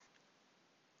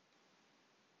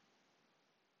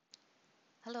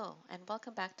Hello, and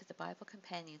welcome back to the Bible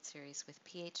Companion Series with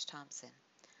P.H. Thompson.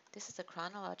 This is a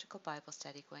chronological Bible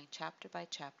study going chapter by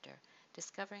chapter,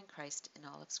 discovering Christ in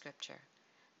all of Scripture.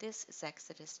 This is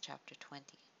Exodus chapter 20.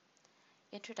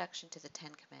 Introduction to the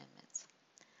Ten Commandments.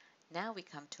 Now we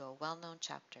come to a well-known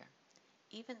chapter.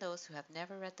 Even those who have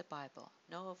never read the Bible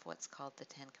know of what's called the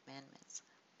Ten Commandments.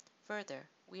 Further,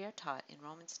 we are taught in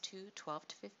Romans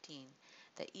 2:12-15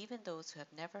 that even those who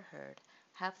have never heard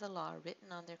have the law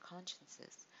written on their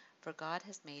consciences, for God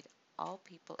has made all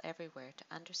people everywhere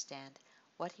to understand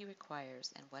what He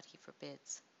requires and what He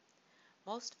forbids.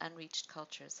 Most unreached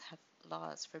cultures have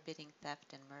laws forbidding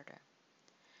theft and murder.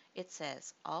 It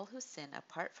says, "All who sin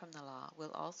apart from the law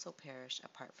will also perish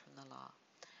apart from the law,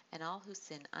 and all who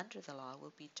sin under the law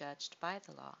will be judged by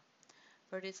the law.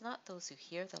 For it is not those who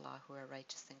hear the law who are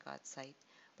righteous in God's sight,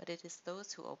 but it is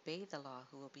those who obey the law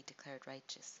who will be declared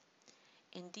righteous."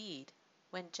 Indeed,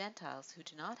 when Gentiles who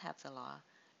do not have the law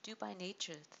do by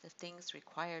nature the things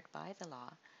required by the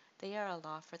law, they are a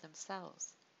law for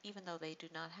themselves, even though they do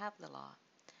not have the law.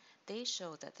 They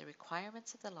show that the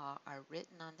requirements of the law are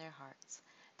written on their hearts,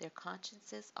 their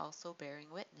consciences also bearing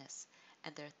witness,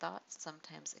 and their thoughts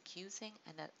sometimes accusing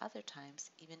and at other times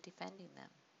even defending them.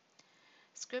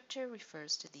 Scripture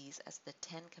refers to these as the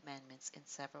Ten Commandments in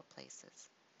several places.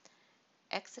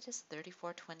 Exodus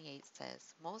 34:28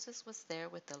 says, "Moses was there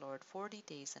with the Lord 40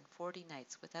 days and 40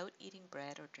 nights without eating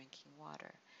bread or drinking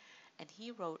water, and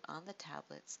he wrote on the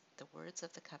tablets the words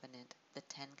of the covenant, the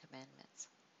Ten Commandments."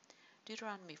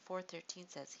 Deuteronomy 4:13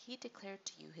 says, "He declared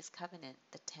to you his covenant,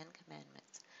 the Ten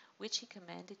Commandments, which he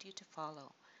commanded you to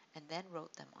follow, and then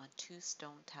wrote them on 2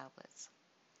 stone tablets."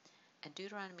 And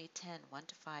Deuteronomy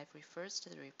 10:1-5 refers to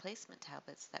the replacement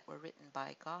tablets that were written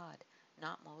by God,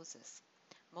 not Moses.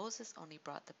 Moses only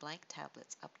brought the blank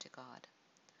tablets up to God.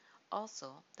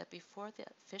 Also, that before the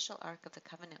official Ark of the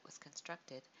Covenant was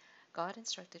constructed, God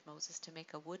instructed Moses to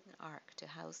make a wooden ark to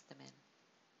house them in.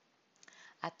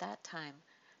 At that time,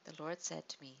 the Lord said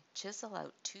to me, "Chisel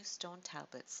out 2 stone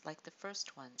tablets like the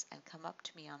first ones and come up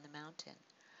to me on the mountain.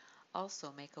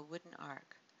 Also make a wooden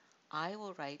ark. I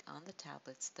will write on the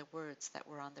tablets the words that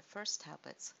were on the first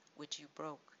tablets, which you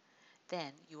broke.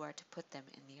 Then you are to put them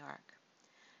in the ark."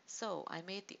 So I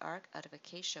made the ark out of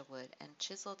acacia wood and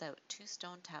chiseled out 2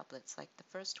 stone tablets like the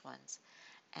first ones,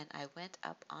 and I went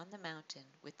up on the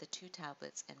mountain with the 2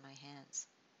 tablets in my hands.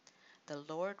 The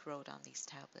Lord wrote on these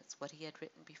tablets what he had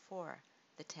written before,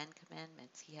 the 10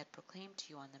 Commandments he had proclaimed to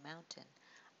you on the mountain,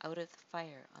 out of the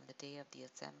fire on the day of the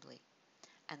assembly.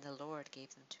 And the Lord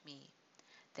gave them to me.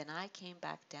 Then I came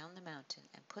back down the mountain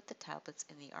and put the tablets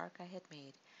in the ark I had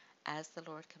made, as the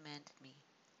Lord commanded me,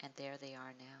 and there they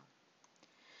are now.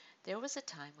 There was a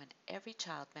time when every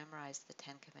child memorized the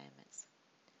 10 Commandments.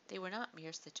 They were not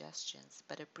mere suggestions,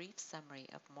 but a brief summary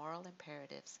of moral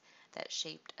imperatives that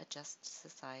shaped a just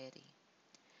society.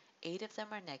 8 of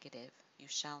them are negative, "You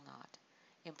shall not,"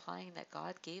 implying that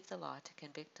God gave the law to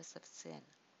convict us of sin.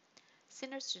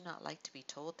 Sinners do not like to be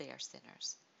told they are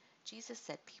sinners. Jesus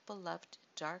said people loved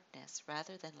darkness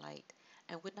rather than light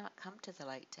and would not come to the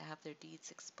light to have their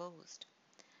deeds exposed.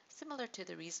 Similar to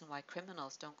the reason why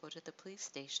criminals don't go to the police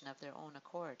station of their own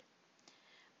accord.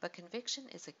 But conviction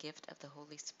is a gift of the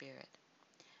Holy Spirit.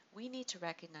 We need to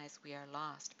recognize we are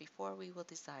lost before we will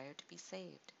desire to be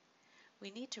saved.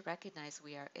 We need to recognize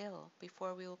we are ill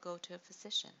before we will go to a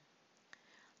physician.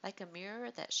 Like a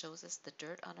mirror that shows us the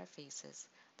dirt on our faces,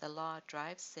 the law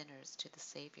drives sinners to the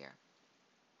Savior.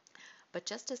 But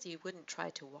just as you wouldn't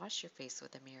try to wash your face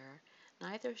with a mirror,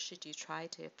 neither should you try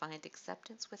to find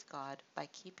acceptance with God by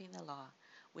keeping the law,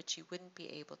 which you wouldn't be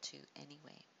able to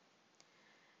anyway.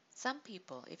 Some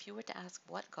people, if you were to ask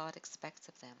what God expects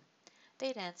of them,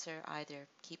 they'd answer either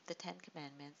keep the 10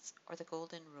 Commandments, or the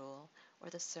Golden Rule,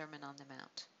 or the Sermon on the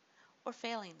Mount. Or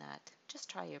failing that, just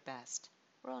try your best.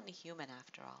 We're only human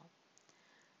after all.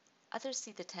 Others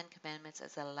see the 10 Commandments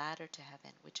as a ladder to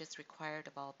heaven, which is required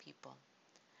of all people.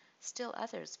 Still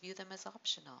others view them as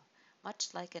optional,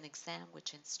 much like an exam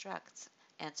which instructs,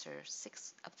 answer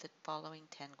 6 of the following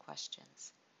 10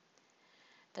 questions.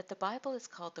 That the Bible is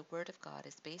called the Word of God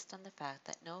is based on the fact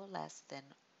that no less than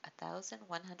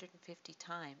 1,150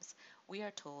 times we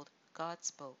are told God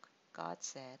spoke, God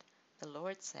said, the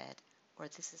Lord said, or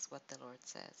this is what the Lord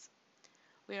says.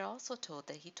 We are also told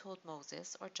that he told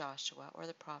Moses or Joshua or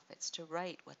the prophets to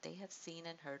write what they have seen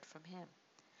and heard from him.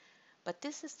 But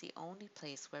this is the only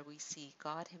place where we see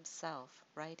God himself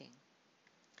writing.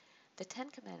 The 10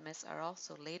 Commandments are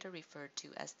also later referred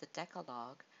to as the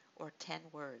Decalogue, or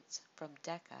 10 words, from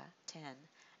deca, 10,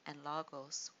 and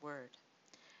logos, word.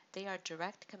 They are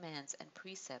direct commands and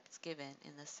precepts given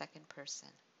in the second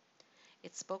person.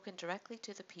 It's spoken directly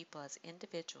to the people as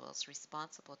individuals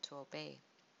responsible to obey.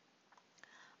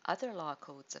 Other law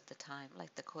codes of the time,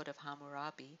 like the Code of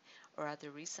Hammurabi or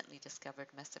other recently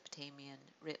discovered Mesopotamian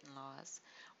written laws,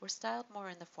 were styled more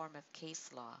in the form of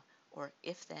case law or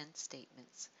if-then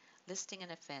statements, listing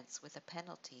an offense with a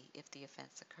penalty if the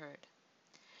offense occurred.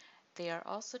 They are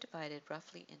also divided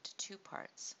roughly into two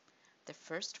parts. The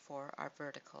first four are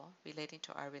vertical, relating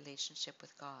to our relationship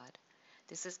with God.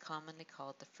 This is commonly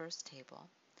called the first table.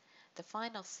 The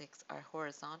final six are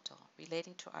horizontal,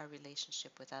 relating to our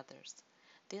relationship with others.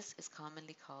 This is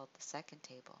commonly called the second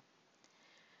table.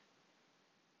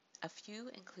 A few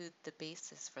include the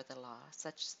basis for the law,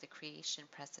 such as the creation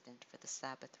precedent for the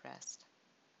Sabbath rest.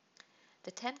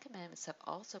 The Ten Commandments have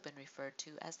also been referred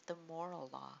to as the moral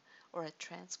law, or a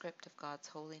transcript of God's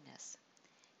holiness.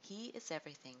 He is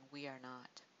everything we are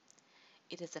not.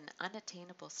 It is an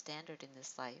unattainable standard in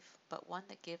this life, but one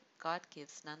that God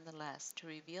gives nonetheless to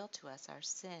reveal to us our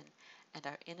sin and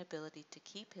our inability to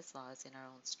keep His laws in our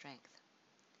own strength.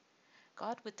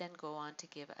 God would then go on to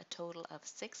give a total of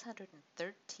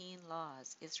 613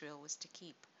 laws Israel was to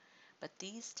keep, but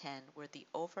these 10 were the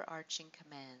overarching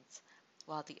commands,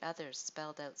 while the others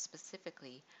spelled out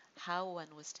specifically how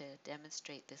one was to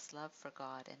demonstrate this love for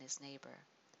God and his neighbor.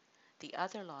 The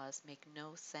other laws make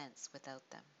no sense without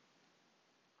them.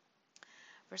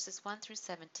 Verses 1 through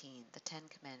 17, the Ten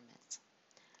Commandments.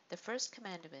 The first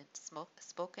commandment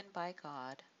spoken by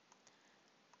God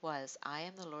was, I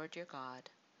am the Lord your God,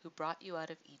 who brought you out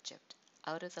of Egypt,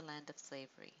 out of the land of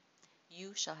slavery.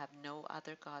 You shall have no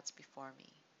other gods before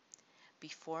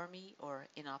me or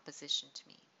in opposition to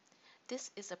me.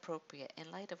 This is appropriate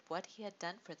in light of what he had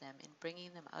done for them in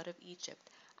bringing them out of Egypt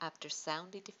after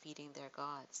soundly defeating their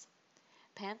gods.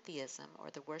 Pantheism, or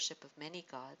the worship of many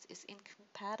gods, is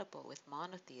incompatible with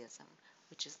monotheism,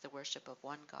 which is the worship of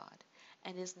one God,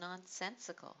 and is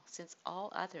nonsensical, since all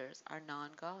others are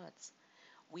non-gods.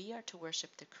 We are to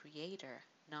worship the Creator,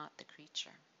 not the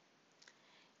creature.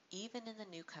 Even in the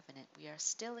New Covenant, we are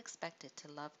still expected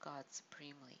to love God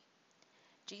supremely.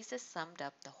 Jesus summed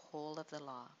up the whole of the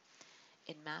law.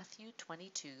 In Matthew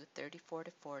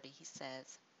 22:34-40, he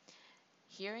says,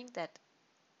 hearing that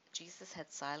Jesus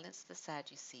had silenced the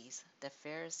Sadducees, the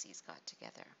Pharisees got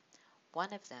together.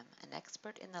 One of them, an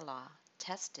expert in the law,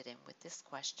 tested him with this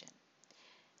question,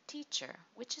 Teacher,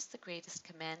 which is the greatest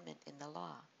commandment in the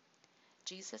law?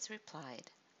 Jesus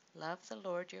replied, Love the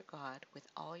Lord your God with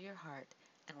all your heart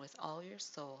and with all your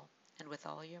soul and with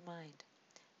all your mind.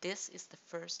 This is the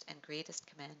first and greatest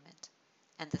commandment.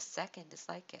 And the second is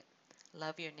like it.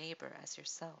 Love your neighbor as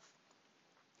yourself.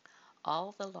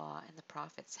 All the law and the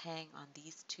prophets hang on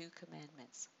these two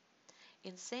commandments.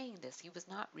 In saying this, he was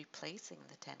not replacing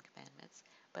the Ten Commandments,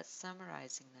 but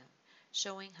summarizing them,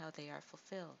 showing how they are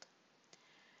fulfilled.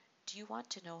 Do you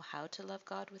want to know how to love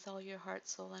God with all your heart,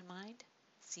 soul, and mind?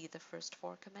 See the first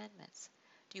four commandments.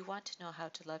 Do you want to know how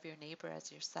to love your neighbor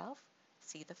as yourself?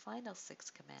 See the final six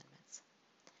commandments.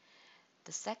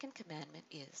 The second commandment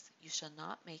is, You shall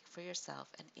not make for yourself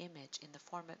an image in the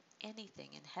form of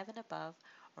anything in heaven above,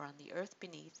 or on the earth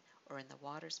beneath, or in the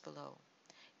waters below.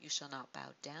 You shall not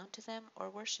bow down to them or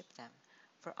worship them,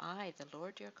 for I, the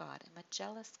Lord your God, am a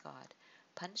jealous God,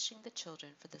 punishing the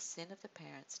children for the sin of the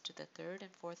parents to the third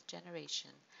and fourth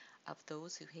generation of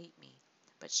those who hate me,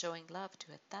 but showing love to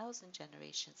 1,000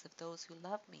 generations of those who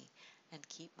love me and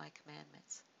keep my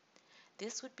commandments.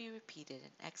 This would be repeated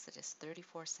in Exodus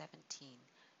 34:17,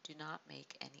 Do not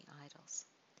make any idols.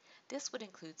 This would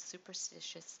include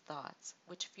superstitious thoughts,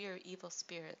 which fear evil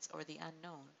spirits or the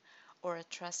unknown, or a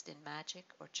trust in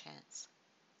magic or chance.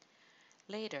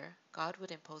 Later, God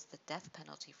would impose the death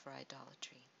penalty for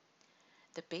idolatry.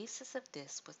 The basis of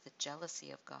this was the jealousy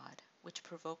of God, which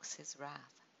provokes his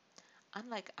wrath.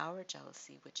 Unlike our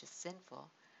jealousy, which is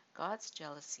sinful, God's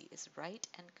jealousy is right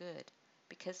and good,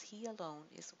 because he alone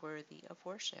is worthy of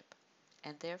worship,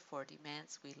 and therefore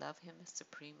demands we love him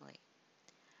supremely.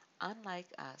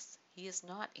 Unlike us, he is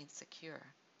not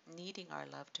insecure, needing our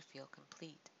love to feel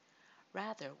complete.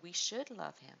 Rather, we should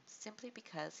love him simply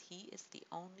because he is the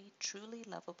only truly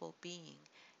lovable being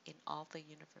in all the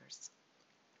universe.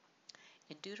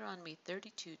 In Deuteronomy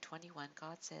 32:21,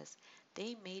 God says,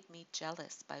 They made me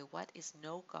jealous by what is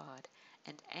no God,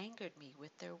 and angered me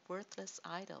with their worthless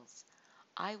idols.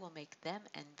 I will make them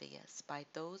envious by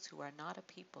those who are not a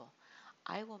people.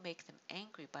 I will make them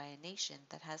angry by a nation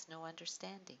that has no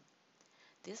understanding.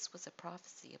 This was a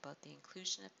prophecy about the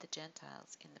inclusion of the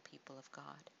Gentiles in the people of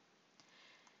God.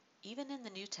 Even in the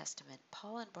New Testament,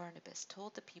 Paul and Barnabas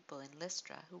told the people in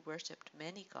Lystra who worshipped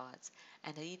many gods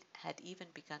and had even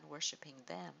begun worshipping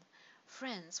them,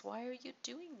 Friends, why are you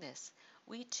doing this?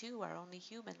 We too are only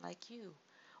human like you.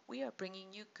 We are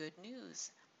bringing you good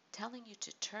news, telling you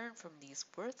to turn from these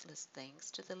worthless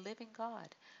things to the living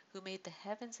God, who made the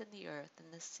heavens and the earth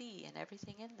and the sea and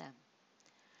everything in them.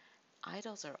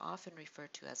 Idols are often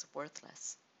referred to as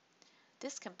worthless.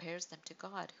 This compares them to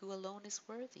God, who alone is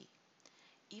worthy.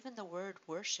 Even the word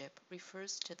worship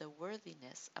refers to the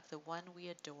worthiness of the one we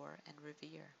adore and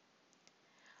revere.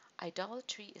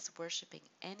 Idolatry is worshipping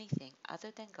anything other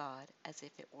than God as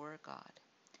if it were God.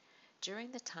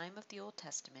 During the time of the Old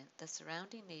Testament, the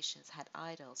surrounding nations had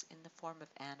idols in the form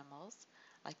of animals,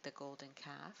 like the golden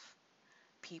calf,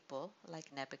 people,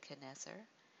 like Nebuchadnezzar,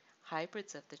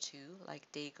 hybrids of the two,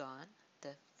 like Dagon,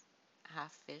 the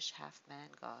half fish, half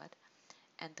man god,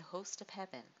 and the host of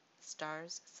heaven,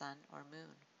 stars, sun, or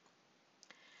moon.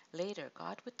 Later,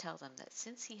 God would tell them that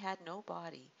since he had no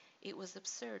body, it was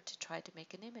absurd to try to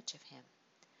make an image of him.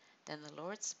 Then the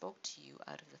Lord spoke to you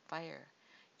out of the fire.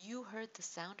 You heard the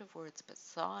sound of words, but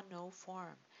saw no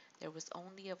form. There was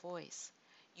only a voice.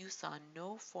 You saw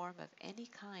no form of any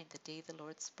kind the day the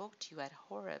Lord spoke to you at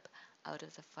Horeb out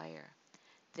of the fire.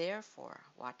 Therefore,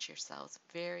 watch yourselves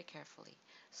very carefully,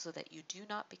 so that you do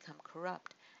not become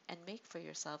corrupt, and make for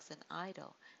yourselves an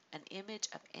idol, an image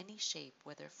of any shape,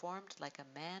 whether formed like a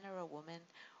man or a woman,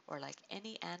 or like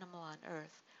any animal on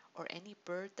earth, or any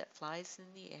bird that flies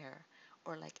in the air,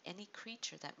 or like any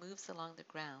creature that moves along the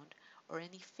ground, or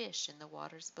any fish in the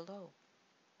waters below.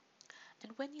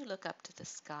 And when you look up to the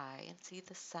sky and see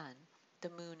the sun, the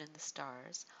moon, and the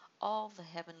stars, all the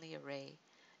heavenly array,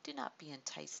 do not be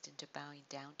enticed into bowing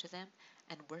down to them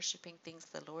and worshipping things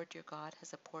the Lord your God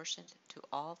has apportioned to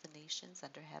all the nations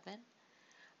under heaven.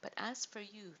 But as for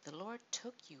you, the Lord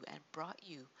took you and brought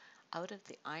you out of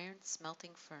the iron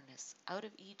smelting furnace, out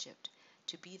of Egypt,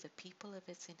 to be the people of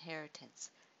his inheritance,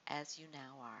 as you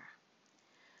now are.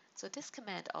 So this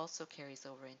command also carries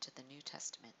over into the New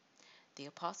Testament. The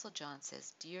Apostle John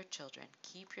says, Dear children,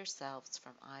 keep yourselves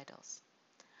from idols.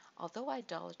 Although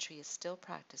idolatry is still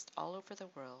practiced all over the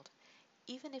world,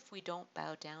 even if we don't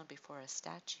bow down before a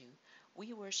statue,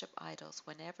 we worship idols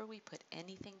whenever we put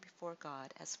anything before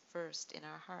God as first in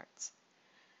our hearts.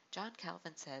 John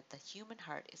Calvin said, The human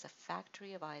heart is a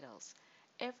factory of idols.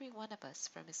 Every one of us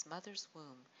from his mother's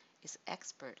womb is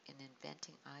expert in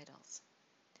inventing idols.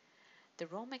 The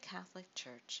Roman Catholic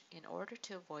Church, in order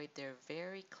to avoid their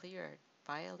very clear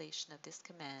violation of this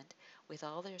command with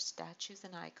all their statues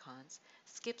and icons,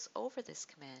 skips over this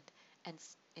command and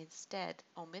instead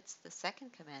omits the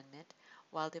second commandment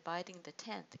while dividing the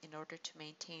 10th in order to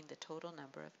maintain the total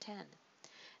number of 10.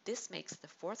 This makes the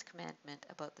fourth commandment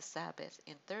about the Sabbath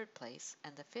in third place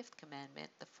and the fifth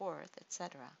commandment the fourth,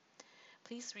 etc.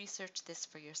 Please research this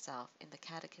for yourself in the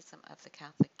Catechism of the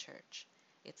Catholic Church.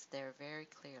 It's there very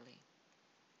clearly.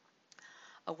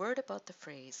 A word about the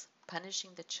phrase,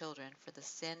 punishing the children for the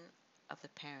sin of the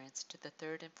parents to the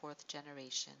third and fourth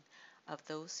generation of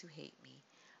those who hate me,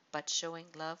 but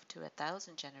showing love to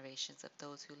 1,000 generations of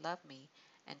those who love me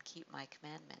and keep my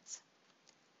commandments.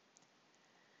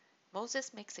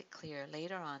 Moses makes it clear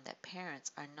later on that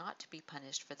parents are not to be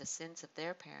punished for the sins of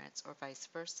their parents or vice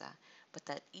versa, but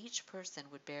that each person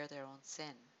would bear their own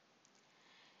sin.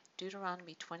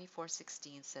 Deuteronomy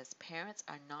 24:16 says, Parents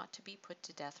are not to be put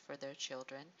to death for their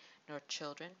children, nor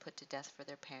children put to death for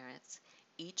their parents.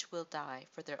 Each will die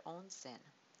for their own sin.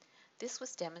 This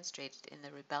was demonstrated in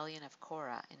the rebellion of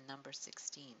Korah in Numbers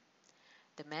 16.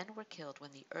 The men were killed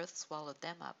when the earth swallowed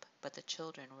them up, but the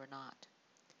children were not.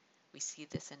 We see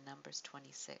this in Numbers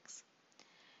 26.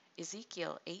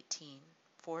 Ezekiel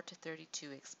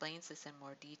 18:4-32 explains this in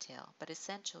more detail, but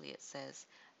essentially it says,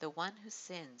 The one who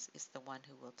sins is the one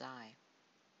who will die.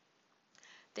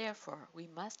 Therefore, we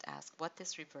must ask what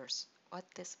this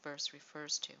verse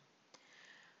refers to.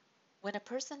 When a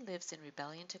person lives in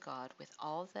rebellion to God with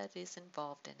all that is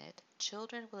involved in it,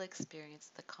 children will experience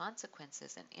the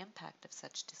consequences and impact of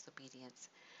such disobedience.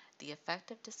 The effect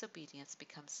of disobedience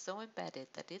becomes so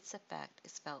embedded that its effect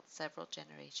is felt several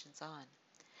generations on.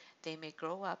 They may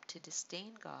grow up to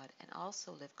disdain God and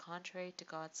also live contrary to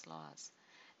God's laws,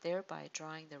 thereby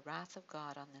drawing the wrath of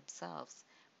God on themselves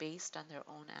based on their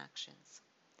own actions.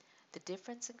 The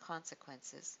difference in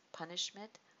consequences,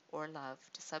 punishment, or love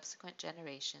to subsequent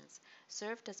generations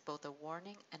served as both a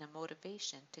warning and a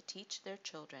motivation to teach their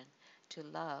children to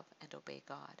love and obey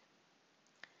God.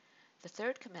 The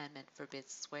third commandment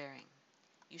forbids swearing.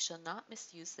 You shall not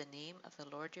misuse the name of the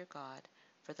Lord your God,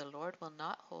 for the Lord will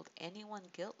not hold anyone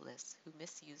guiltless who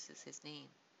misuses his name.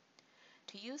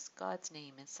 To use God's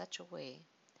name in such a way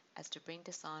as to bring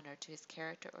dishonor to his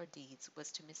character or deeds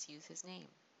was to misuse his name.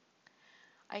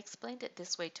 I explained it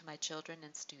this way to my children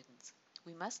and students.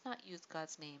 We must not use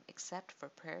God's name except for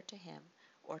prayer to Him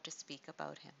or to speak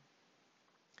about Him.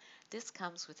 This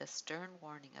comes with a stern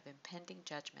warning of impending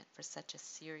judgment for such a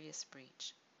serious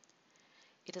breach.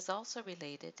 It is also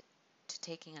related to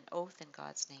taking an oath in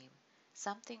God's name,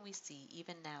 something we see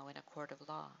even now in a court of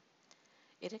law.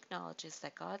 It acknowledges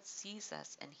that God sees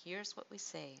us and hears what we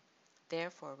say,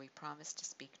 therefore we promise to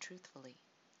speak truthfully.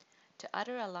 To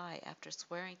utter a lie after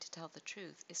swearing to tell the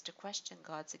truth is to question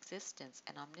God's existence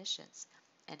and omniscience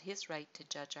and His right to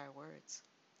judge our words.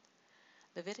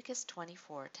 Leviticus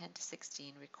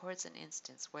 24:10-16 records an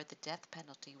instance where the death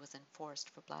penalty was enforced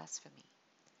for blasphemy.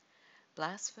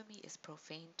 Blasphemy is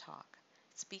profane talk,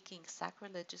 speaking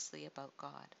sacrilegiously about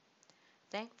God.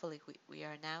 Thankfully, we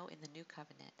are now in the new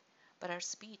covenant, but our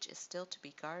speech is still to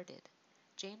be guarded.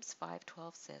 James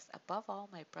 5:12 says, "Above all,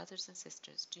 my brothers and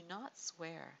sisters, do not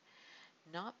swear,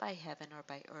 not by heaven or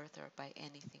by earth or by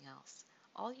anything else.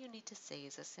 All you need to say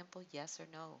is a simple yes or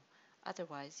no,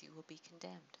 otherwise you will be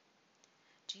condemned."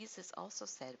 Jesus also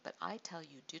said, "But I tell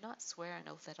you, do not swear an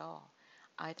oath at all,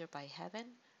 either by heaven,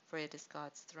 for it is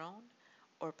God's throne,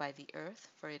 or by the earth,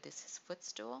 for it is His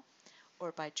footstool,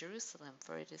 or by Jerusalem,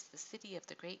 for it is the city of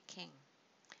the great King.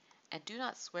 And do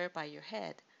not swear by your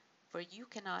head, for you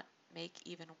cannot make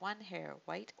even one hair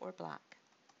white or black."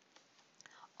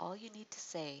 All you need to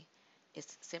say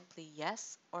is simply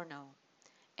yes or no.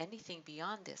 Anything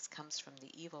beyond this comes from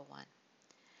the evil one.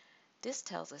 This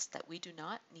tells us that we do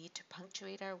not need to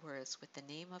punctuate our words with the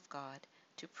name of God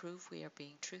to prove we are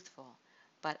being truthful,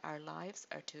 but our lives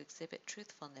are to exhibit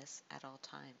truthfulness at all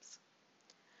times.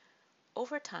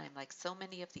 Over time, like so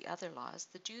many of the other laws,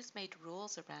 the Jews made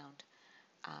rules around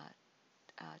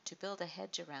to build a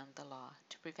hedge around the law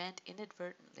to prevent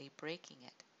inadvertently breaking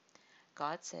it.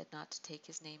 God said not to take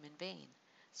His name in vain,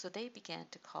 so they began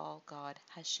to call God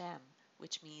Hashem,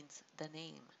 which means the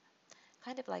name,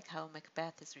 kind of like how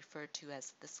Macbeth is referred to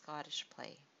as the Scottish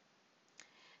play.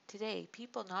 Today,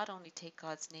 people not only take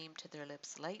God's name to their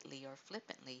lips lightly or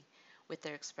flippantly, with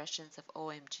their expressions of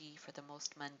OMG for the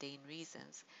most mundane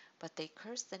reasons, but they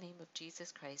curse the name of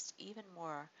Jesus Christ even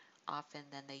more often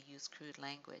than they use crude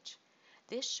language.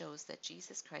 This shows that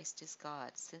Jesus Christ is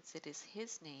God, since it is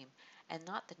His name and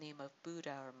not the name of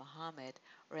Buddha or Muhammad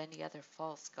or any other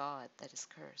false god that is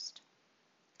cursed.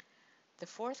 The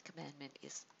fourth commandment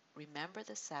is, "Remember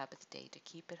the Sabbath day to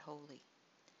keep it holy.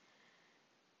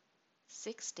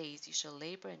 6 days you shall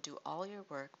labor and do all your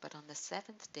work, but on the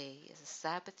seventh day is a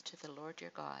Sabbath to the Lord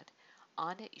your God.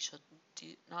 On it you shall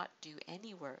not do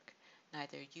any work,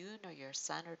 neither you nor your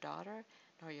son or daughter,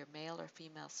 nor your male or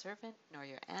female servant, nor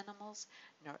your animals,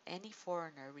 nor any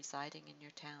foreigner residing in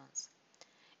your towns."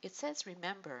 It says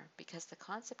remember because the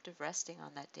concept of resting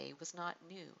on that day was not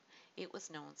new. It was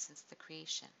known since the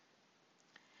creation.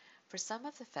 For some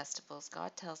of the festivals,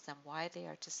 God tells them why they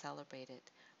are to celebrate it.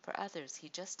 For others, He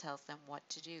just tells them what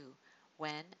to do,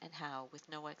 when and how, with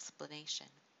no explanation.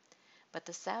 But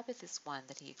the Sabbath is one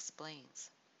that He explains.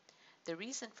 The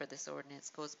reason for this ordinance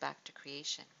goes back to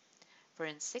creation. For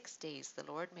in 6 days the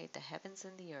Lord made the heavens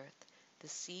and the earth, the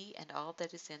sea and all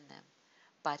that is in them,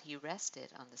 but He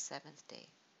rested on the seventh day.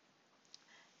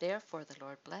 Therefore the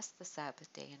Lord blessed the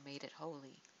Sabbath day and made it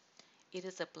holy. It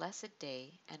is a blessed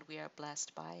day, and we are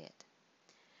blessed by it.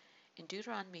 In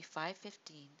Deuteronomy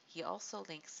 5:15, He also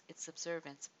links its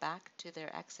observance back to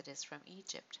their exodus from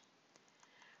Egypt.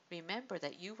 "Remember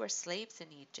that you were slaves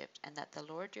in Egypt, and that the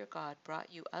Lord your God brought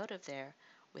you out of there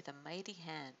with a mighty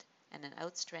hand and an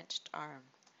outstretched arm.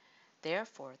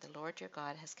 Therefore the Lord your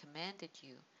God has commanded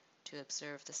you to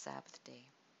observe the Sabbath day."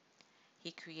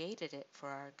 He created it for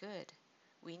our good.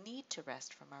 We need to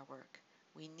rest from our work.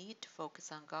 We need to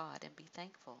focus on God and be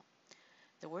thankful.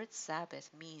 The word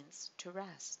Sabbath means to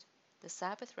rest. The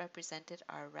Sabbath represented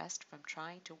our rest from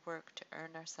trying to work to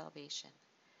earn our salvation.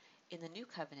 In the New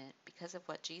Covenant, because of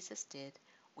what Jesus did,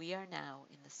 we are now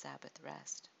in the Sabbath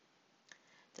rest.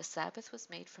 The Sabbath was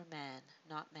made for man,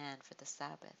 not man for the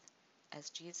Sabbath,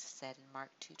 as Jesus said in Mark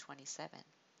 2:27.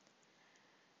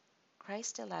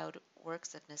 Christ allowed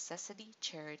works of necessity,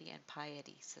 charity, and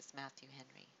piety, says Matthew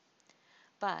Henry.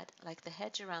 But, like the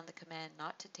hedge around the command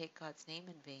not to take God's name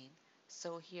in vain,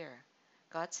 so here,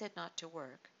 God said not to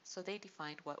work, so they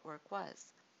defined what work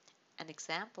was. An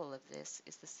example of this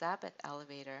is the Sabbath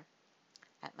elevator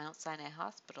at Mount Sinai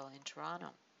Hospital in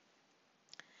Toronto.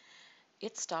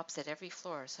 It stops at every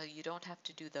floor, so you don't have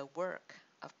to do the work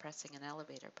of pressing an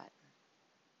elevator button.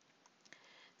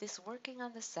 This working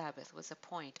on the Sabbath was a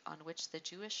point on which the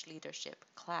Jewish leadership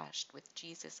clashed with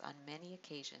Jesus on many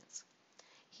occasions.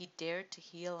 He dared to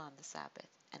heal on the Sabbath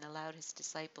and allowed His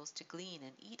disciples to glean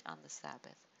and eat on the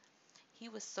Sabbath. He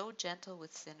was so gentle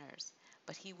with sinners,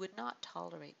 but he would not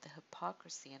tolerate the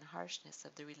hypocrisy and harshness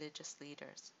of the religious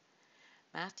leaders.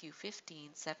 Matthew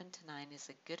 15:7-9 is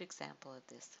a good example of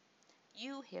this.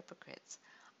 You hypocrites!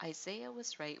 Isaiah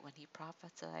was right when he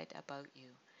prophesied about you.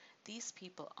 These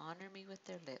people honor me with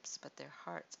their lips, but their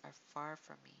hearts are far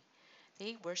from me.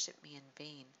 They worship me in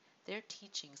vain. Their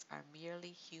teachings are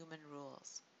merely human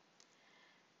rules.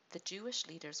 The Jewish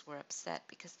leaders were upset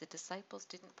because the disciples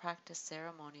didn't practice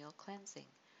ceremonial cleansing,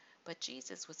 but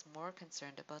Jesus was more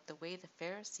concerned about the way the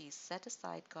Pharisees set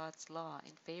aside God's law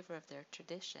in favor of their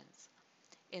traditions.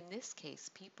 In this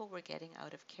case, people were getting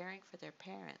out of caring for their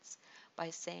parents by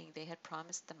saying they had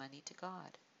promised the money to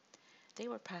God. They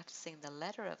were practicing the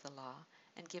letter of the law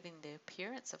and giving the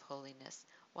appearance of holiness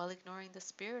while ignoring the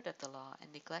spirit of the law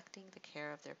and neglecting the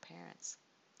care of their parents.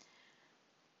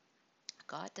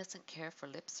 God doesn't care for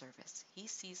lip service. He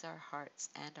sees our hearts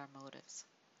and our motives.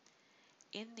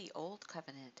 In the Old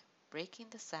Covenant, breaking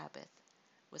the Sabbath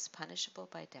was punishable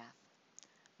by death.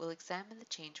 We'll examine the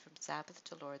change from Sabbath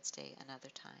to Lord's Day another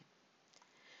time.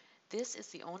 This is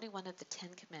the only one of the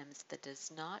 10 Commandments that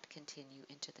does not continue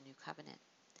into the New Covenant.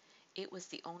 It was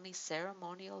the only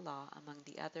ceremonial law among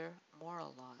the other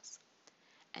moral laws.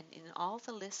 And in all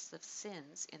the lists of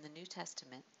sins in the New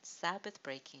Testament, Sabbath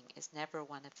breaking is never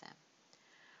one of them.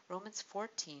 Romans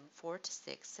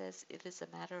 14:4-6 says it is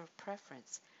a matter of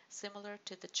preference, similar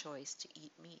to the choice to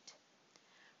eat meat.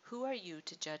 Who are you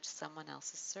to judge someone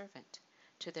else's servant?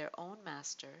 To their own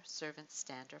master, servants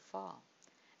stand or fall.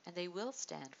 And they will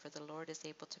stand, for the Lord is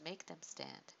able to make them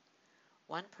stand.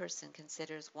 One person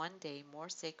considers one day more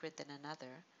sacred than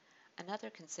another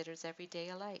considers every day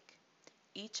alike.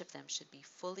 Each of them should be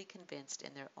fully convinced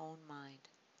in their own mind.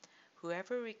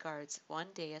 Whoever regards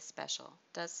one day as special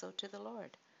does so to the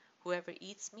Lord. Whoever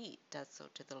eats meat does so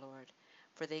to the Lord,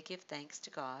 for they give thanks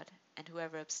to God, and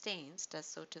whoever abstains does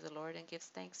so to the Lord and gives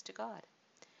thanks to God.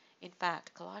 In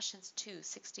fact, Colossians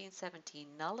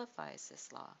 2:16-17 nullifies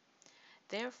this law.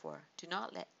 Therefore, do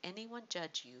not let anyone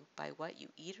judge you by what you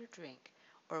eat or drink,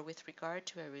 or with regard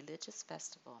to a religious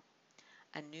festival,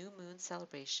 a new moon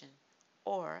celebration,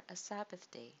 or a Sabbath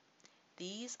day.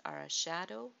 These are a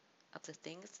shadow of the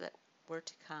things that were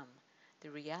to come.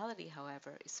 The reality,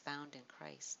 however, is found in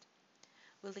Christ.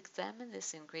 We'll examine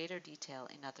this in greater detail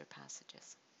in other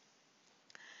passages.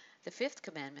 The 5th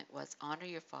commandment was, honor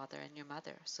your father and your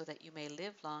mother, so that you may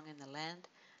live long in the land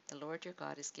the Lord your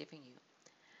God is giving you.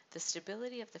 The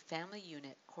stability of the family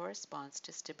unit corresponds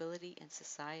to stability in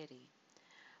society.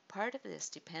 Part of this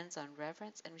depends on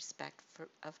reverence and respect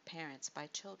of parents by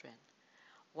children.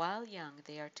 While young,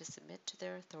 they are to submit to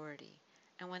their authority,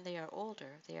 and when they are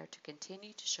older, they are to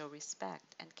continue to show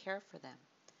respect and care for them.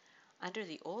 Under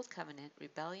the Old Covenant,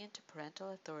 rebellion to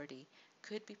parental authority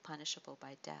could be punishable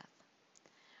by death.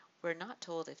 We're not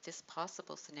told if this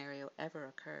possible scenario ever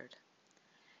occurred.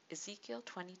 Ezekiel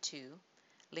 22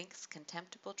 links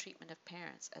contemptible treatment of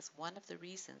parents as one of the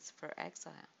reasons for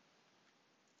exile.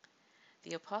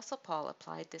 The Apostle Paul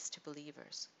applied this to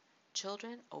believers.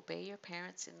 Children, obey your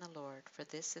parents in the Lord, for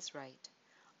this is right.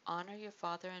 Honor your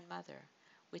father and mother,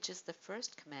 which is the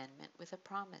first commandment with a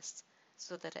promise,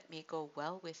 so that it may go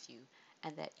well with you,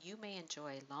 and that you may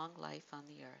enjoy long life on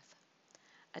the earth.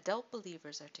 Adult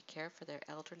believers are to care for their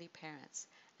elderly parents,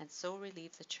 and so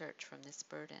relieve the church from this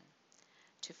burden.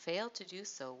 To fail to do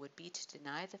so would be to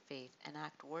deny the faith and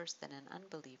act worse than an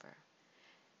unbeliever.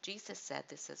 Jesus said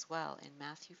this as well in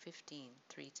Matthew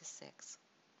 15:3-6.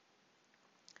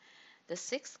 The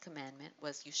 6th commandment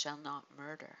was, you shall not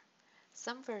murder.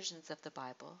 Some versions of the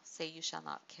Bible say you shall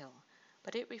not kill,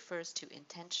 but it refers to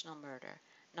intentional murder,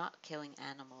 not killing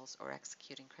animals or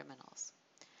executing criminals.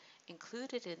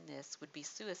 Included in this would be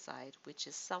suicide, which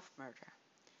is self-murder.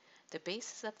 The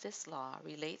basis of this law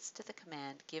relates to the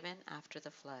command given after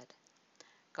the flood.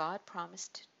 God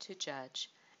promised to judge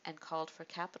and called for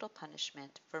capital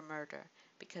punishment for murder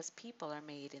because people are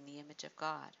made in the image of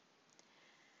God.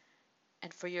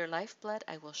 And for your lifeblood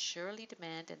I will surely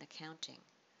demand an accounting.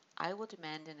 I will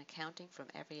demand an accounting from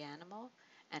every animal,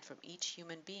 and from each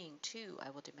human being too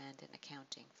I will demand an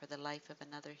accounting for the life of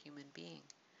another human being.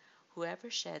 Whoever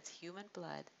sheds human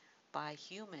blood, by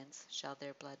humans shall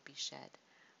their blood be shed.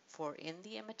 For in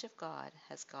the image of God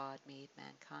has God made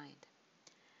mankind.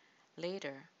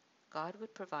 Later, God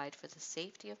would provide for the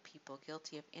safety of people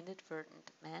guilty of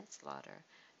inadvertent manslaughter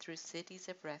through cities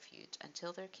of refuge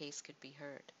until their case could be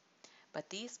heard. But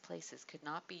these places could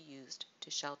not be used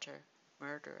to shelter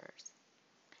murderers.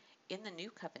 In the New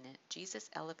Covenant, Jesus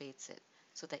elevates it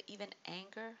so that even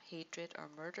anger, hatred, or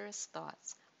murderous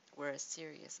thoughts were as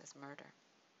serious as murder.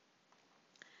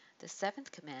 The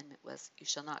 7th commandment was, you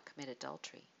shall not commit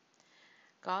adultery.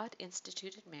 God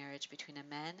instituted marriage between a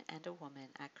man and a woman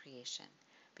at creation,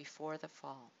 before the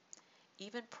fall.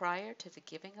 Even prior to the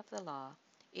giving of the law,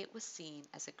 it was seen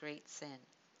as a great sin,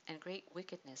 and great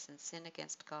wickedness and sin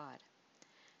against God.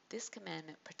 This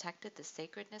commandment protected the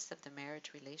sacredness of the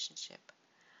marriage relationship.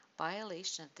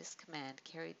 Violation of this command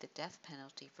carried the death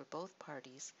penalty for both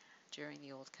parties during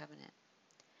the Old Covenant.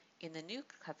 In the New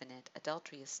Covenant,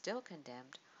 adultery is still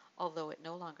condemned, although it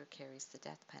no longer carries the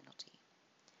death penalty.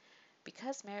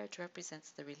 Because marriage represents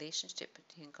the relationship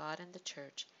between God and the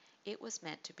church, it was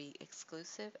meant to be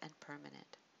exclusive and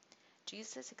permanent.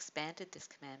 Jesus expanded this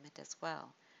commandment as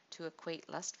well, to equate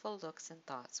lustful looks and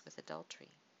thoughts with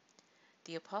adultery.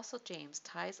 The Apostle James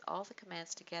ties all the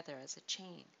commands together as a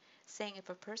chain, saying if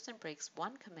a person breaks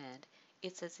one command,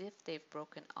 it's as if they've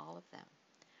broken all of them.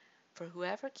 For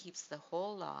whoever keeps the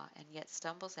whole law and yet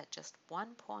stumbles at just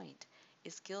one point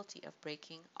is guilty of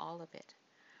breaking all of it.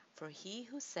 For he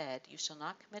who said, "You shall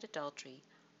not commit adultery,"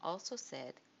 also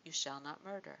said, "You shall not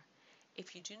murder."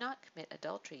 If you do not commit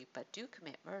adultery but do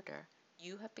commit murder,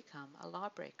 you have become a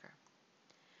lawbreaker.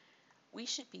 We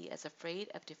should be as afraid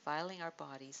of defiling our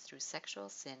bodies through sexual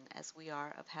sin as we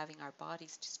are of having our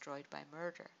bodies destroyed by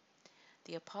murder.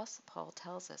 The Apostle Paul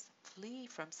tells us, "Flee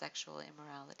from sexual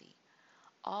immorality."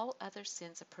 All other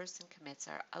sins a person commits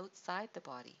are outside the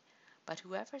body, but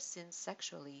whoever sins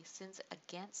sexually sins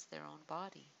against their own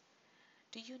body.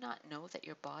 Do you not know that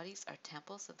your bodies are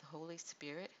temples of the Holy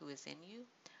Spirit who is in you,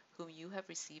 whom you have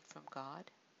received from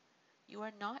God? You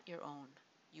are not your own.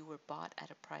 You were bought at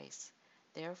a price.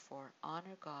 Therefore,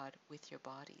 honor God with your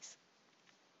bodies.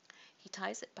 He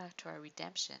ties it back to our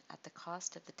redemption at the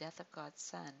cost of the death of God's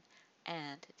Son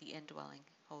and the indwelling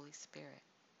Holy Spirit.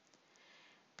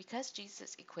 Because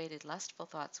Jesus equated lustful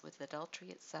thoughts with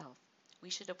adultery itself, we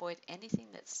should avoid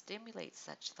anything that stimulates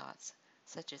such thoughts,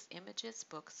 such as images,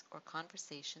 books, or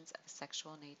conversations of a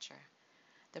sexual nature.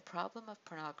 The problem of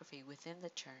pornography within the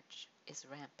church is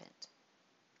rampant.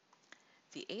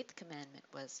 The eighth commandment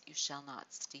was, "You shall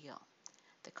not steal."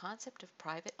 The concept of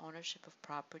private ownership of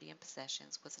property and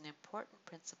possessions was an important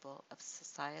principle of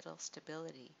societal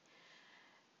stability,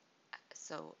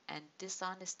 and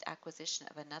dishonest acquisition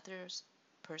of another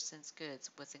person's goods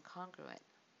was incongruent.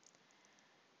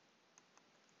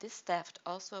 This theft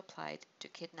also applied to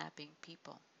kidnapping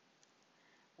people,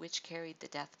 which carried the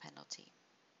death penalty.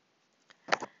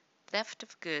 Theft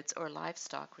of goods or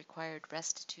livestock required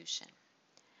restitution.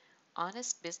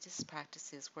 Honest business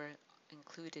practices were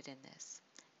included in this.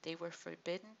 They were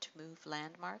forbidden to move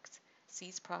landmarks,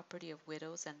 seize property of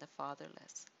widows and the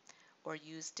fatherless, or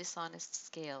use dishonest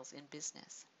scales in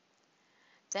business.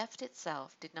 Theft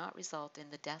itself did not result in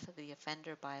the death of the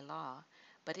offender by law,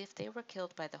 but if they were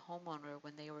killed by the homeowner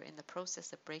when they were in the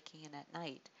process of breaking in at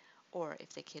night, or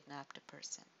if they kidnapped a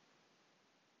person.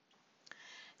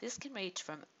 This can range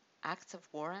from acts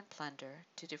of war and plunder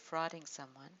to defrauding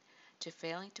someone, to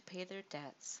failing to pay their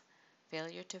debts,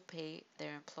 failure to pay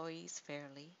their employees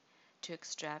fairly, to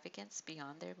extravagance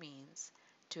beyond their means,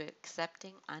 to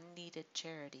accepting unneeded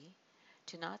charity,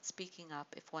 to not speaking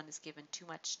up if one is given too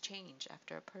much change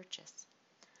after a purchase.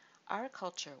 Our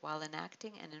culture, while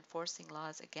enacting and enforcing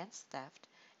laws against theft,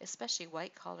 especially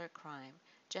white-collar crime,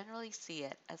 generally see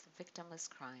it as a victimless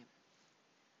crime.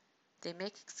 They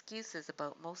make excuses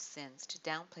about most sins to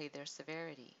downplay their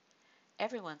severity.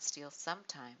 Everyone steals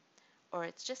sometime, or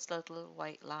it's just a little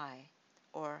white lie,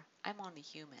 or I'm only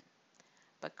human.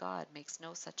 But God makes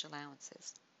no such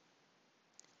allowances.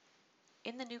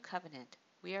 In the New Covenant,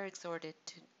 we are exhorted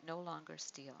to no longer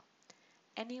steal.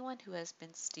 Anyone who has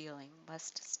been stealing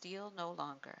must steal no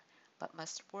longer, but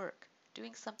must work,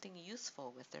 doing something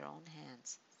useful with their own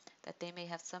hands, that they may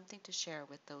have something to share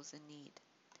with those in need.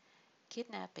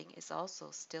 Kidnapping is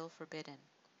also still forbidden.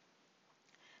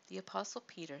 The Apostle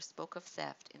Peter spoke of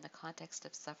theft in the context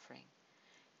of suffering.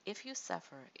 If you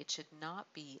suffer, it should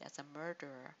not be as a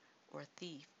murderer or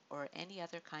thief or any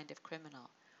other kind of criminal,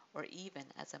 or even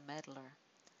as a meddler.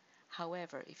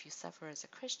 However, if you suffer as a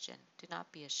Christian, do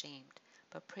not be ashamed,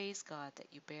 but praise God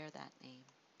that you bear that name.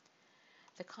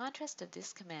 The contrast of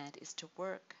this command is to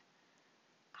work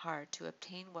hard to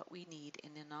obtain what we need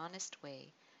in an honest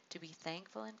way, to be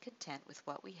thankful and content with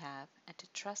what we have, and to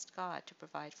trust God to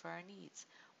provide for our needs,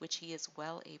 which He is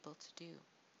well able to do.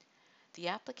 The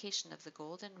application of the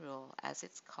Golden Rule, as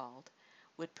it's called,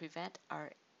 would prevent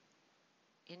our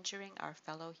injuring our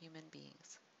fellow human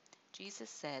beings. Jesus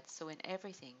said, "So in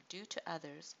everything, do to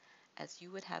others as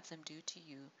you would have them do to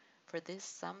you, for this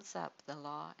sums up the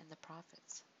law and the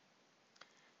prophets."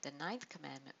 The ninth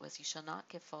commandment was, "You shall not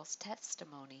give false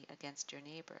testimony against your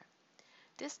neighbor."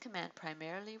 This command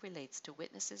primarily relates to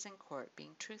witnesses in court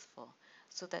being truthful,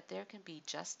 so that there can be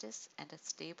justice and a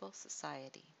stable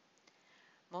society.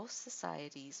 Most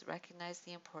societies recognize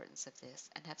the importance of this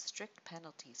and have strict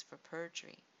penalties for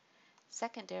perjury.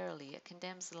 Secondarily, it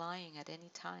condemns lying at any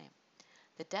time.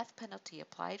 The death penalty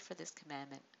applied for this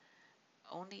commandment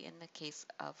only in the case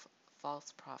of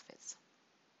false prophets.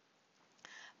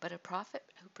 But a prophet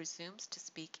who presumes to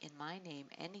speak in my name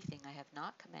anything I have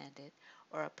not commanded,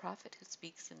 or a prophet who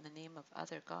speaks in the name of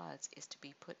other gods, is to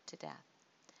be put to death.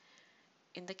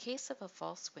 In the case of a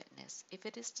false witness, if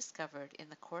it is discovered in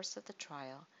the course of the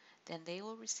trial, then they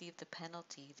will receive the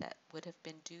penalty that would have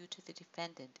been due to the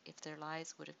defendant if their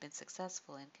lies would have been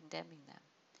successful in condemning them.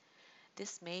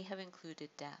 This may have included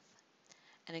death.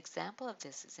 An example of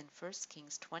this is in 1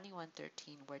 Kings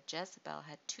 21:13, where Jezebel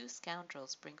had two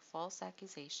scoundrels bring false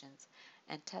accusations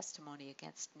and testimony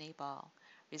against Nabal,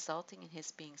 resulting in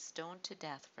his being stoned to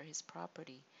death for his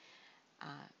property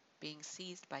being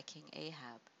seized by King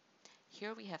Ahab.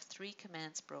 Here we have three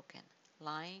commands broken: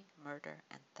 lying, murder,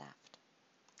 and theft.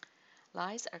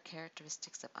 Lies are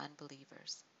characteristics of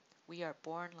unbelievers. We are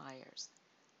born liars.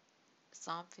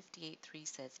 Psalm 58:3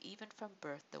 says, "Even from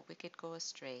birth the wicked go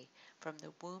astray, from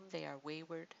the womb they are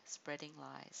wayward, spreading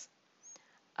lies."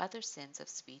 Other sins of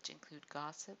speech include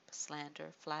gossip,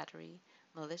 slander, flattery,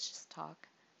 malicious talk,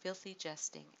 filthy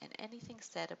jesting, and anything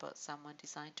said about someone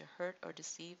designed to hurt or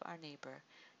deceive our neighbor,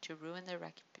 to ruin their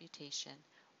reputation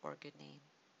or good name.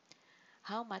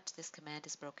 How much this command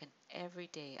is broken every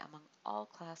day among all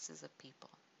classes of people.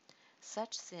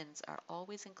 Such sins are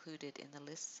always included in the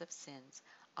lists of sins,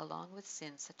 along with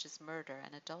sins such as murder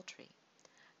and adultery.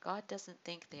 God doesn't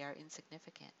think they are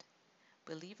insignificant.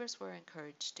 Believers were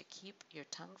encouraged to keep your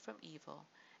tongue from evil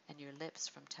and your lips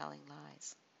from telling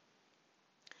lies.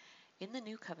 In the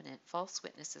New Covenant, false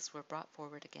witnesses were brought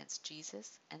forward against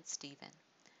Jesus and Stephen.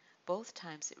 Both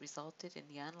times it resulted in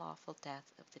the unlawful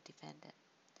death of the defendant.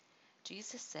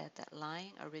 Jesus said that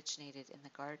lying originated in the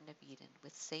Garden of Eden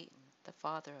with Satan, the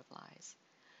father of lies.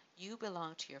 You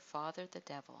belong to your father, the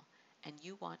devil, and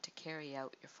you want to carry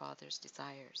out your father's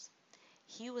desires.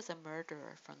 He was a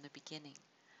murderer from the beginning,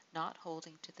 not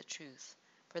holding to the truth,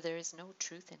 for there is no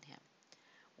truth in him.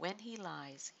 When he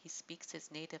lies, he speaks his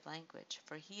native language,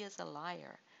 for he is a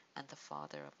liar and the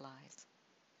father of lies.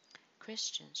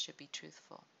 Christians should be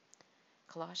truthful.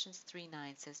 Colossians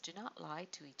 3:9 says, "Do not lie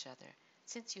to each other,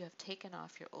 since you have taken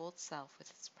off your old self with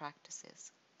its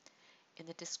practices." In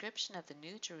the description of the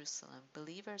New Jerusalem,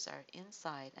 believers are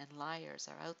inside and liars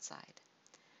are outside.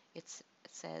 It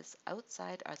says,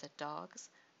 outside are the dogs,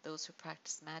 those who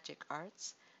practice magic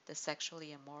arts, the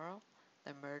sexually immoral,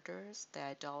 the murderers, the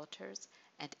idolaters,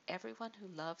 and everyone who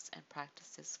loves and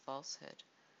practices falsehood.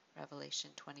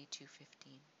 Revelation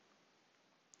 22:15.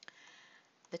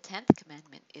 The 10th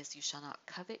commandment is, "You shall not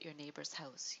covet your neighbor's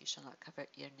house. You shall not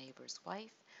covet your neighbor's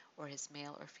wife, or his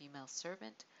male or female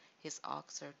servant, his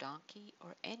ox or donkey,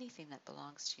 or anything that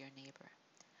belongs to your neighbor."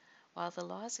 While the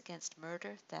laws against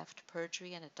murder, theft,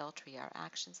 perjury, and adultery are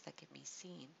actions that can be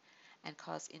seen and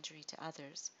cause injury to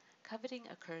others, coveting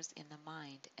occurs in the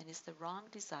mind and is the wrong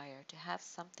desire to have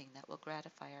something that will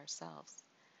gratify ourselves.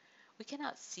 We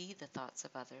cannot see the thoughts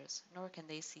of others, nor can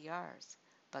they see ours,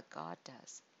 but God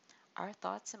does. Our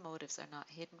thoughts and motives are not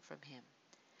hidden from Him.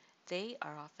 They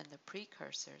are often the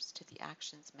precursors to the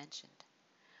actions mentioned.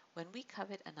 When we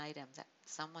covet an item that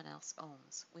someone else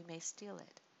owns, we may steal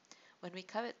it. When we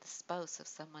covet the spouse of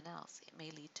someone else, it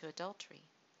may lead to adultery.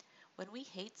 When we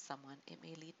hate someone, it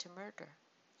may lead to murder.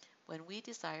 When we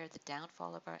desire the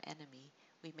downfall of our enemy,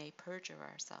 we may perjure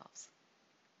ourselves.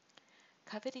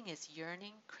 Coveting is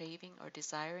yearning, craving, or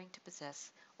desiring to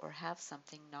possess or have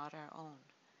something not our own.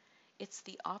 It's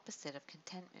the opposite of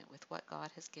contentment with what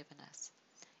God has given us.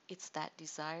 It's that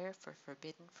desire for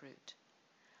forbidden fruit.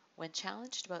 When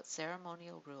challenged about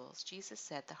ceremonial rules, Jesus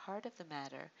said the heart of the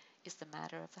matter is the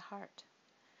matter of the heart.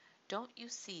 Don't you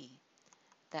see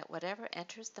that whatever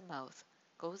enters the mouth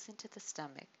goes into the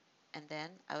stomach and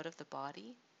then out of the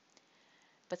body?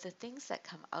 But the things that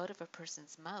come out of a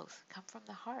person's mouth come from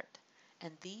the heart,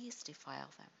 and these defile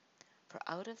them. For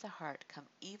out of the heart come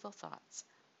evil thoughts,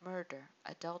 murder,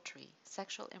 adultery,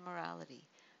 sexual immorality,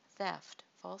 theft,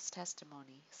 false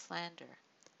testimony, slander.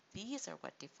 These are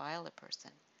what defile a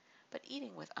person, but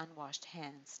eating with unwashed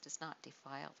hands does not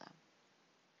defile them.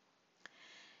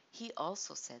 He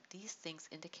also said these things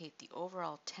indicate the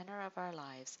overall tenor of our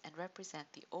lives and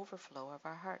represent the overflow of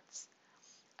our hearts.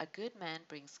 A good man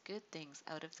brings good things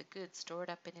out of the good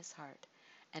stored up in his heart,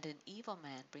 and an evil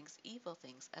man brings evil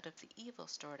things out of the evil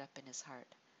stored up in his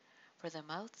heart. For the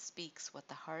mouth speaks what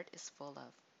the heart is full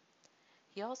of.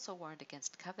 He also warned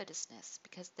against covetousness,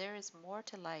 because there is more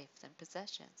to life than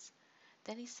possessions.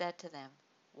 Then he said to them,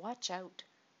 Watch out!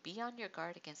 Be on your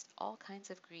guard against all kinds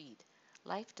of greed.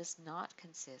 Life does not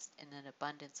consist in an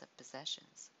abundance of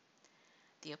possessions.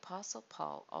 The Apostle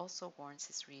Paul also warns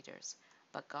his readers,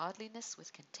 but godliness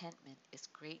with contentment is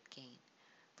great gain.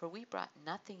 For we brought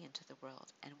nothing into the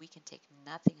world, and we can take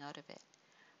nothing out of it.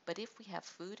 But if we have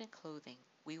food and clothing,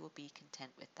 we will be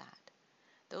content with that.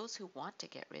 Those who want to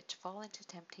get rich fall into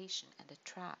temptation and a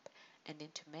trap, and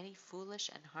into many foolish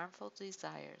and harmful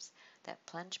desires that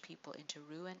plunge people into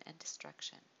ruin and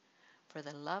destruction. For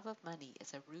the love of money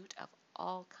is a root of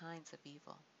all kinds of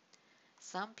evil.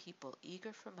 Some people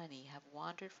eager for money have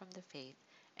wandered from the faith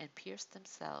and pierced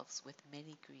themselves with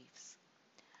many griefs.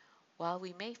 While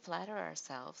we may flatter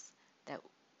ourselves that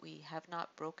we have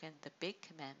not broken the big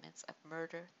commandments of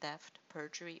murder, theft,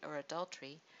 perjury, or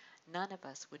adultery, none of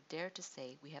us would dare to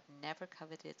say we have never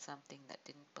coveted something that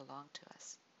didn't belong to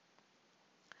us.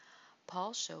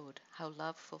 Paul showed how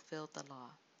love fulfilled the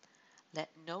law. Let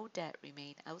no debt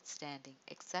remain outstanding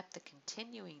except the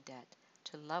continuing debt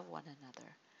to love one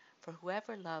another, for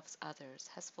whoever loves others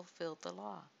has fulfilled the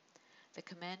law. The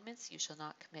commandments, you shall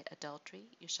not commit adultery,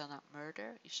 you shall not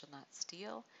murder, you shall not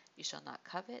steal, you shall not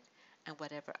covet, and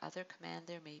whatever other command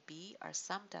there may be, are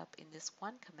summed up in this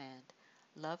one command: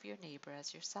 love your neighbor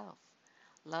as yourself.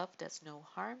 Love does no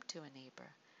harm to a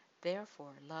neighbor.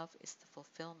 Therefore, love is the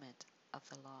fulfillment of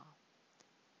the law.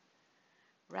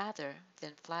 Rather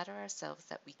than flatter ourselves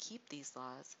that we keep these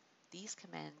laws, these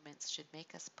commandments should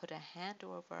make us put a hand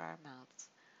over our mouths.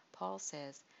 Paul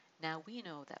says, "Now we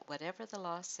know that whatever the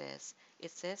law says,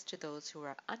 it says to those who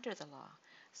are under the law,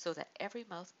 so that every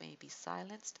mouth may be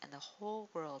silenced and the whole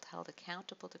world held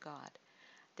accountable to God.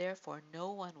 Therefore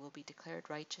no one will be declared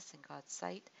righteous in God's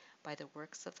sight by the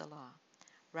works of the law.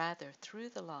 Rather,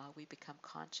 through the law we become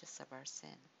conscious of our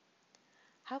sin."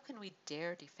 How can we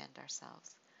dare defend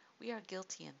ourselves? We are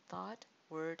guilty in thought,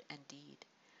 word, and deed.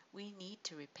 We need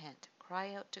to repent,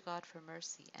 cry out to God for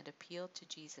mercy, and appeal to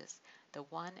Jesus, the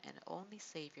one and only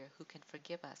Savior who can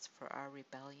forgive us for our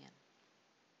rebellion.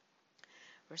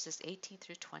 Verses 18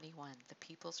 through 21, the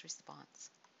people's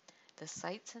response. The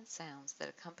sights and sounds that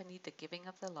accompanied the giving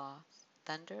of the law,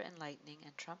 thunder and lightning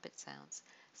and trumpet sounds,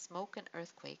 smoke and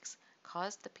earthquakes,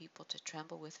 caused the people to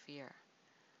tremble with fear.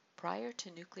 Prior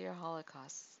to nuclear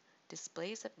holocausts,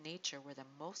 displays of nature were the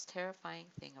most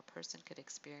terrifying thing a person could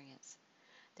experience.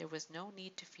 There was no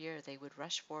need to fear they would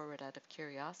rush forward out of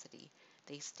curiosity.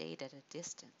 They stayed at a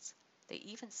distance. They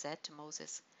even said to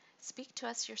Moses, "Speak to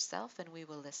us yourself and we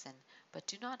will listen, but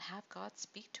do not have God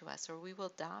speak to us or we will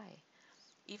die."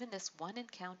 Even this one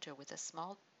encounter with a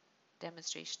small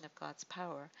demonstration of God's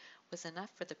power was enough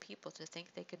for the people to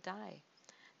think they could die.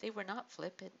 They were not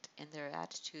flippant in their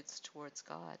attitudes towards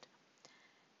God.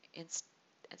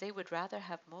 They would rather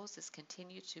have Moses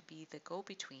continue to be the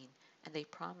go-between, and they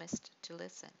promised to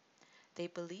listen. They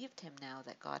believed him now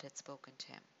that God had spoken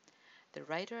to him. The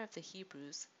writer of the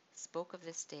Hebrews spoke of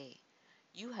this day.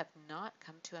 "You have not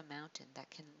come to a mountain that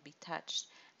can be touched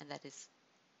and that is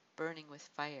burning with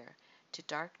fire, to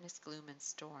darkness, gloom, and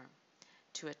storm,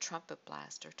 to a trumpet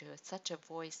blast, or to such a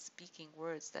voice speaking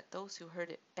words that those who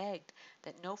heard it begged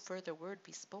that no further word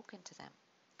be spoken to them,"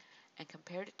 and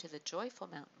compared it to the joyful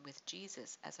mountain with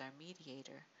Jesus as our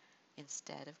mediator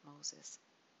instead of Moses.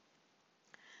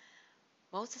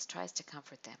 Moses tries to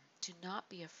comfort them. "Do not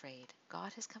be afraid.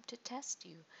 God has come to test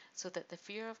you, so that the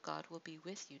fear of God will be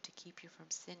with you to keep you from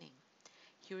sinning."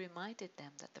 He reminded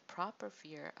them that the proper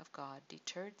fear of God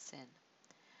deterred sin.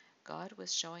 God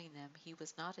was showing them he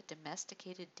was not a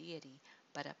domesticated deity,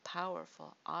 but a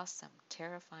powerful, awesome,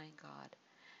 terrifying God.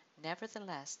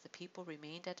 Nevertheless, the people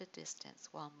remained at a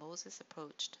distance while Moses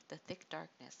approached the thick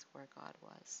darkness where God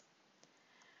was.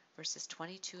 Verses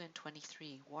 22 and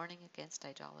 23, warning against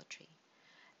idolatry.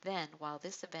 Then, while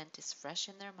this event is fresh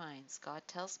in their minds, God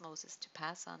tells Moses to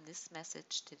pass on this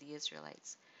message to the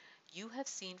Israelites: "You have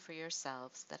seen for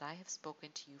yourselves that I have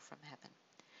spoken to you from heaven.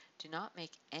 Do not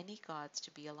make any gods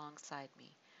to be alongside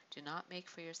me. Do not make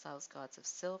for yourselves gods of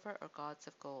silver or gods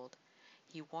of gold."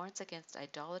 He warns against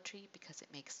idolatry because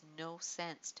it makes no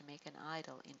sense to make an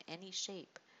idol in any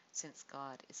shape, since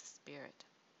God is a spirit.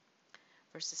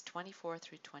 Verses 24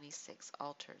 through 26,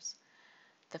 altars.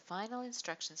 The final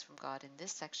instructions from God in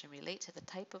this section relate to the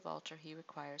type of altar he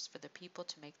requires for the people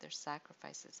to make their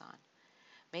sacrifices on.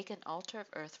 "Make an altar of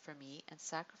earth for me, and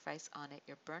sacrifice on it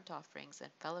your burnt offerings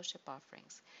and fellowship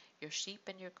offerings, your sheep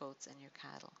and your goats and your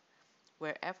cattle.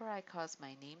 Wherever I cause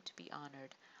my name to be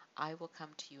honored, I will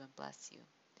come to you and bless you.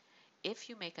 If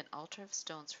you make an altar of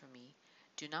stones for me,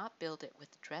 do not build it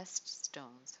with dressed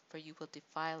stones, for you will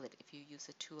defile it if you use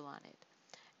a tool on it.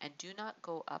 And do not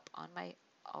go up on my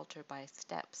altar by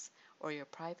steps, or your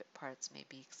private parts may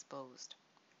be exposed.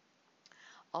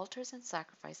 Altars and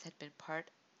sacrifice had been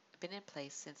in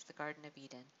place since the Garden of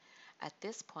Eden. At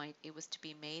this point it was to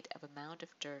be made of a mound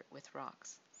of dirt with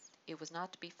rocks. It was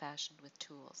not to be fashioned with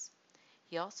tools.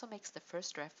 He also makes the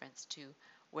first reference to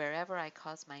wherever I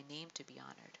cause my name to be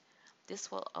honored. This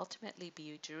will ultimately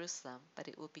be Jerusalem, but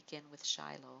it will begin with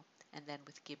Shiloh and then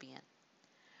with Gibeon.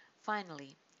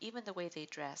 Finally, even the way they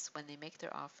dress when they make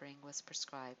their offering was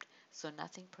prescribed, so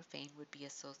nothing profane would be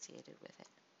associated with it.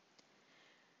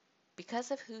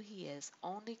 Because of who he is,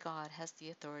 only God has the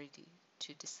authority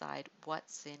to decide what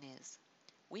sin is.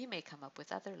 We may come up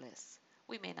with other lists.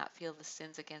 We may not feel the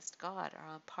sins against God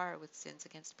are on par with sins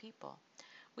against people.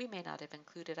 We may not have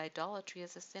included idolatry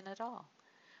as a sin at all.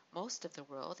 Most of the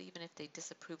world, even if they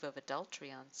disapprove of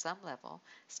adultery on some level,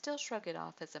 still shrug it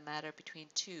off as a matter between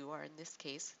two, or in this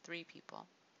case, three people.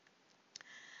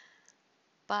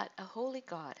 But a holy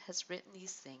God has written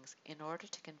these things in order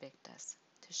to convict us,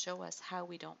 to show us how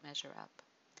we don't measure up.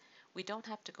 We don't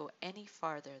have to go any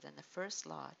farther than the first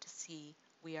law to see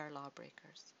we are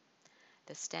lawbreakers.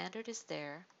 The standard is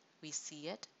there, we see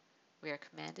it, we are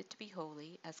commanded to be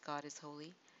holy as God is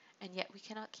holy, and yet we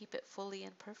cannot keep it fully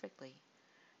and perfectly.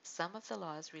 Some of the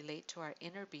laws relate to our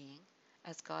inner being,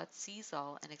 as God sees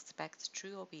all and expects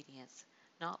true obedience,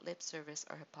 not lip service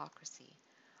or hypocrisy.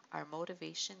 Our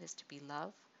motivation is to be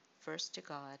love, first to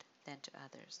God, then to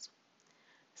others.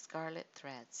 Scarlet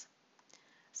Threads.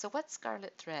 So what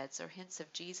scarlet threads or hints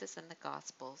of Jesus and the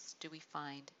Gospels do we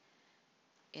find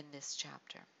in this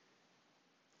chapter?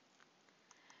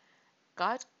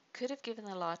 God could have given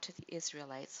the law to the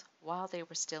Israelites while they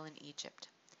were still in Egypt,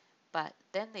 but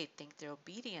then they'd think their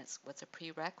obedience was a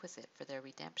prerequisite for their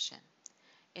redemption.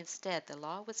 Instead, the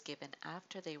law was given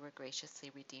after they were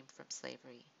graciously redeemed from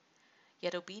slavery.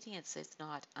 Yet obedience is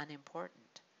not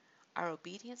unimportant. Our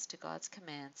obedience to God's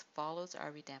commands follows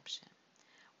our redemption.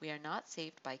 We are not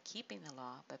saved by keeping the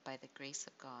law, but by the grace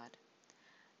of God.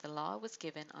 The law was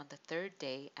given on the third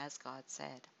day, as God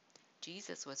said.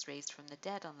 Jesus was raised from the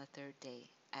dead on the third day,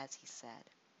 as he said.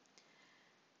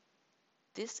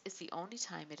 This is the only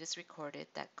time it is recorded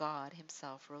that God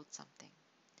himself wrote something.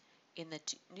 In the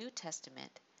New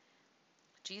Testament,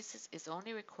 Jesus is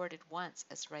only recorded once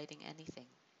as writing anything.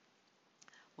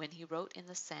 When he wrote in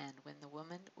the sand when the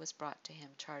woman was brought to him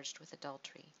charged with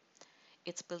adultery.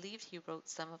 It's believed he wrote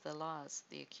some of the laws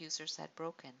the accusers had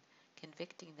broken,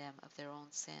 convicting them of their own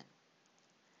sin.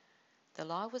 The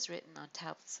law was written on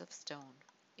tablets of stone.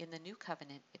 In the New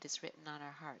Covenant, it is written on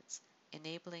our hearts,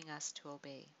 enabling us to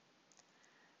obey.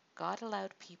 God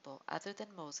allowed people other than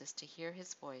Moses to hear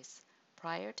his voice.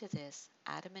 Prior to this,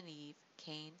 Adam and Eve,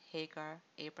 Cain, Hagar,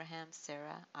 Abraham,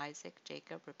 Sarah, Isaac,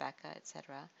 Jacob, Rebekah,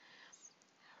 etc.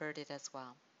 heard it as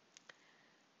well.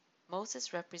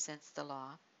 Moses represents the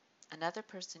law. Another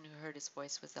person who heard his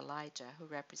voice was Elijah, who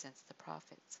represents the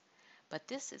prophets. But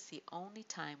this is the only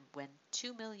time when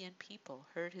 2 million people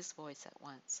heard his voice at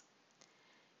once.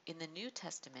 In the New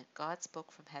Testament, God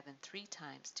spoke from heaven 3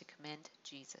 times to commend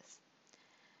Jesus.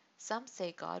 Some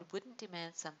say God wouldn't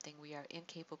demand something we are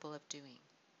incapable of doing,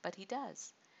 but he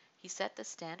does. He set the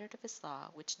standard of his law,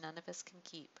 which none of us can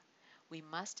keep. We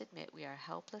must admit we are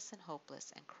helpless and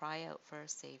hopeless and cry out for a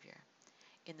Savior.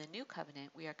 In the New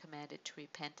Covenant, we are commanded to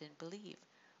repent and believe,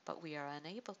 but we are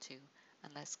unable to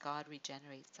unless God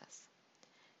regenerates us.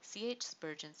 C.H.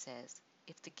 Spurgeon says,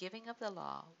 "If the giving of the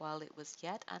law, while it was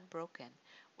yet unbroken,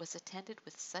 was attended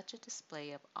with such a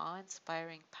display of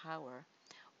awe-inspiring power,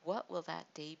 what will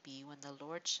that day be when the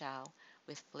Lord shall,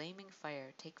 with flaming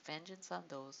fire, take vengeance on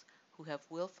those who have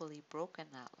wilfully broken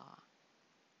that law?"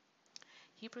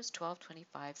 Hebrews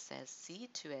 12:25 says, "See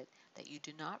to it that you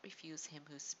do not refuse him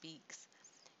who speaks.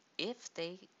 If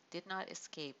they did not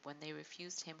escape when they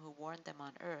refused him who warned them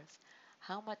on earth,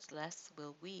 how much less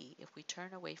will we if we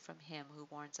turn away from him who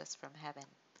warns us from heaven?"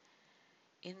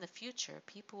 In the future,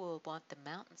 people will want the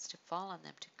mountains to fall on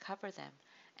them to cover them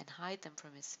and hide them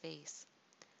from his face.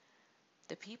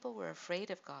 The people were afraid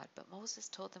of God, but Moses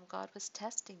told them God was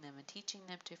testing them and teaching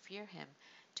them to fear him,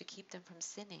 to keep them from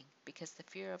sinning, because the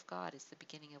fear of God is the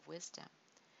beginning of wisdom.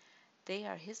 They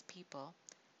are his people,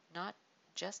 not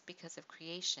just because of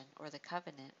creation or the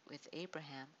covenant with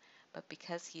Abraham, but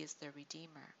because he is their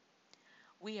Redeemer.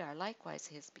 We are likewise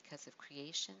his because of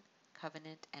creation,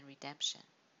 covenant, and redemption.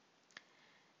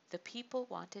 The people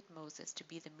wanted Moses to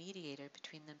be the mediator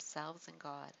between themselves and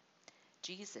God.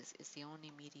 Jesus is the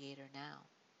only mediator now.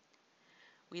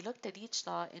 We looked at each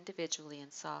law individually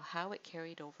and saw how it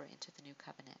carried over into the new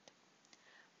covenant.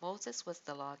 Moses was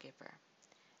the lawgiver.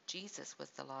 Jesus was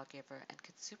the lawgiver and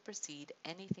could supersede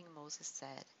anything Moses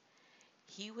said.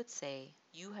 He would say,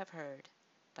 "You have heard.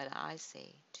 but I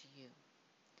say to you.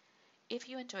 If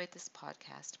you enjoyed this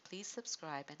podcast, please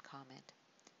subscribe and comment.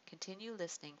 Continue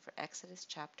listening for Exodus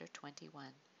chapter 21.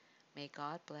 May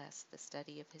God bless the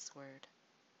study of His Word.